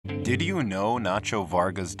Did you know Nacho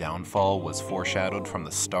Varga's downfall was foreshadowed from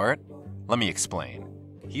the start? Let me explain.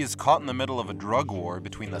 He is caught in the middle of a drug war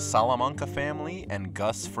between the Salamanca family and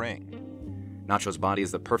Gus Fring. Nacho's body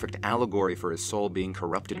is the perfect allegory for his soul being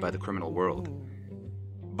corrupted by the criminal world.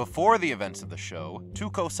 Before the events of the show,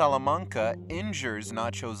 Tuco Salamanca injures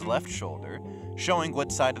Nacho's left shoulder, showing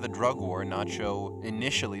what side of the drug war Nacho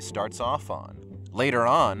initially starts off on. Later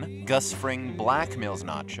on, Gus Fring blackmails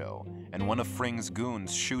Nacho, and one of Fring's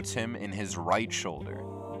goons shoots him in his right shoulder.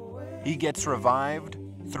 He gets revived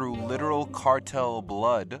through literal cartel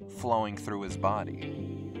blood flowing through his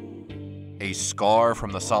body. A scar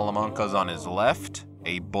from the Salamancas on his left,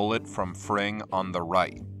 a bullet from Fring on the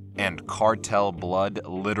right, and cartel blood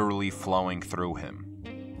literally flowing through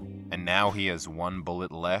him. And now he has one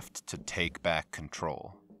bullet left to take back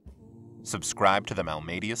control. Subscribe to the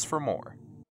Malmadius for more.